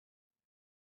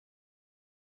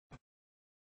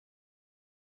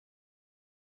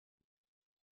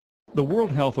The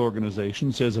World Health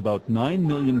Organization says about 9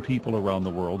 million people around the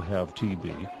world have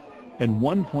TB, and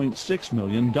 1.6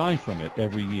 million die from it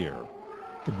every year.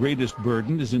 The greatest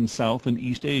burden is in South and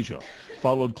East Asia,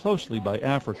 followed closely by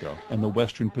Africa and the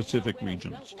Western Pacific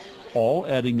regions, all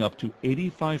adding up to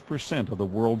 85% of the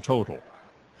world total.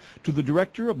 To the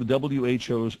director of the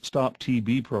WHO's Stop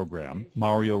TB program,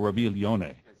 Mario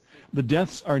Raviglione, the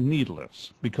deaths are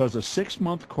needless because a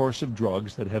 6-month course of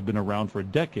drugs that have been around for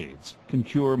decades can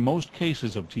cure most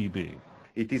cases of TB.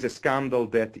 It is a scandal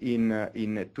that in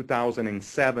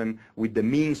 2007, with the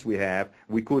means we have,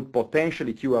 we could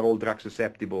potentially cure all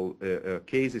drug-susceptible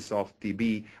cases of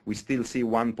TB. We still see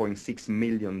 1.6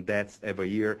 million deaths every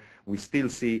year. We still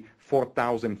see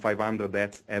 4,500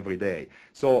 deaths every day.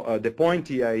 So the point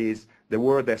here is the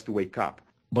world has to wake up.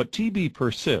 But TB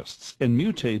persists and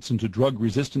mutates into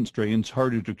drug-resistant strains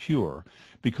harder to cure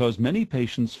because many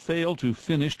patients fail to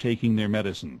finish taking their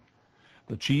medicine.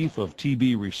 The chief of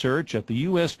TB research at the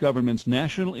U.S. government's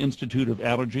National Institute of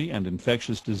Allergy and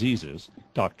Infectious Diseases,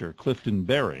 Dr. Clifton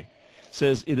Berry,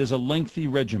 says it is a lengthy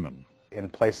regimen. In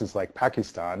places like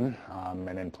Pakistan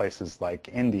and in places like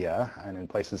India and in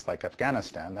places like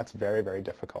Afghanistan, that's very, very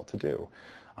difficult to do.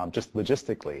 Just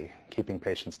logistically, keeping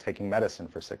patients taking medicine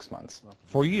for 6 months.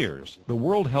 For years, the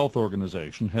World Health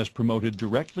Organization has promoted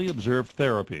directly observed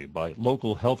therapy by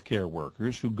local healthcare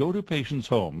workers who go to patients'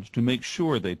 homes to make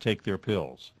sure they take their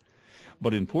pills.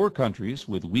 But in poor countries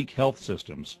with weak health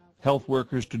systems, health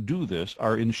workers to do this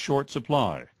are in short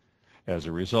supply. As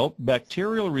a result,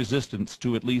 bacterial resistance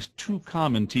to at least 2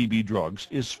 common TB drugs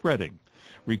is spreading,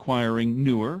 requiring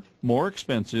newer, more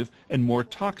expensive, and more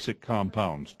toxic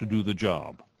compounds to do the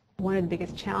job. One of the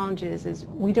biggest challenges is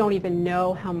we don't even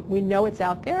know we know it's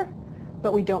out there,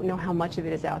 but we don't know how much of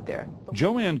it is out there.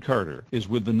 Joanne Carter is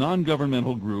with the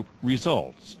non-governmental group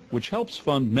Results, which helps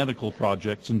fund medical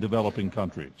projects in developing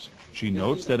countries. She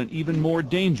notes that an even more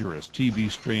dangerous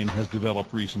TB strain has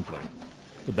developed recently.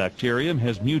 The bacterium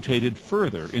has mutated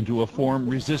further into a form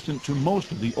resistant to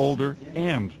most of the older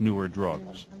and newer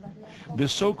drugs.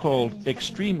 This so-called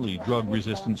extremely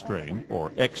drug-resistant strain,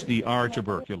 or XDR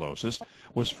tuberculosis,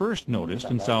 was first noticed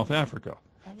in South Africa,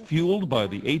 fueled by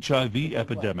the HIV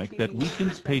epidemic that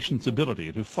weakens patients'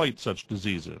 ability to fight such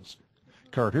diseases.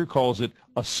 Carter calls it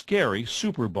a scary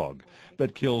superbug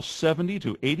that kills 70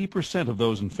 to 80% of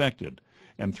those infected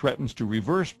and threatens to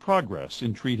reverse progress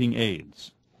in treating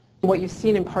AIDS. What you've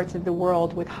seen in parts of the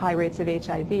world with high rates of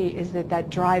HIV is that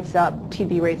drives up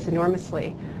TB rates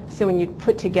enormously. So when you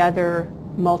put together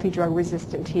multi-drug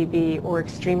resistant TB or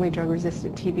extremely drug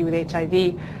resistant TB with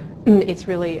HIV, it's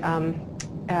really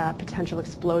a potential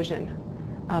explosion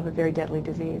of a very deadly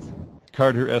disease.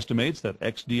 Carter estimates that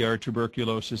XDR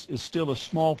tuberculosis is still a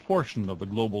small portion of the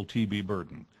global TB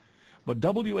burden. But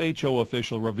WHO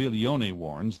official Raviglione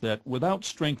warns that without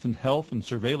strengthened health and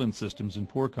surveillance systems in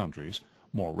poor countries,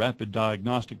 more rapid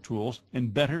diagnostic tools,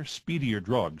 and better, speedier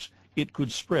drugs, it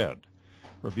could spread.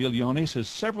 Raviglione says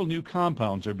several new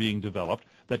compounds are being developed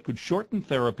that could shorten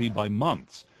therapy by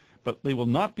months, but they will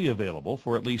not be available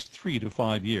for at least 3 to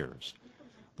 5 years.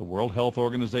 The World Health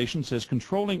Organization says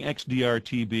controlling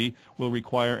XDR-TB will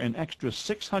require an extra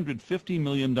 $650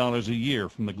 million a year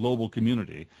from the global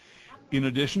community, in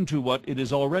addition to what it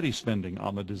is already spending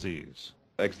on the disease.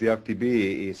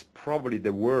 XDR-TB is probably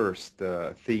the worst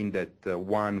thing that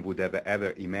one would have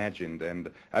ever imagined.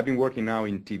 And I've been working now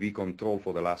in TB control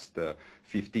for the last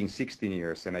 15, 16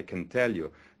 years, and I can tell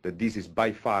you that this is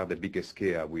by far the biggest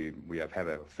scare we have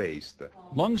ever faced.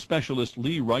 Lung specialist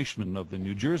Lee Reichman of the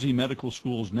New Jersey Medical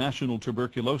School's National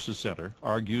Tuberculosis Center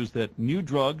argues that new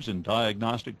drugs and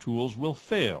diagnostic tools will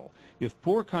fail if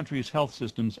poor countries' health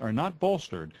systems are not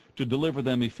bolstered to deliver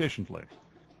them efficiently.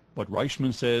 But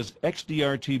Reichman says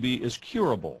XDR-TB is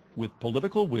curable with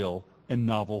political will and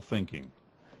novel thinking.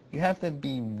 You have to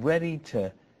be ready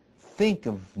to think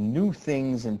of new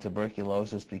things in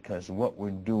tuberculosis because what we're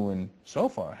doing so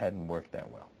far hadn't worked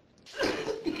that well.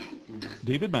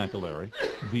 David McAlery,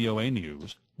 VOA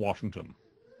News, Washington.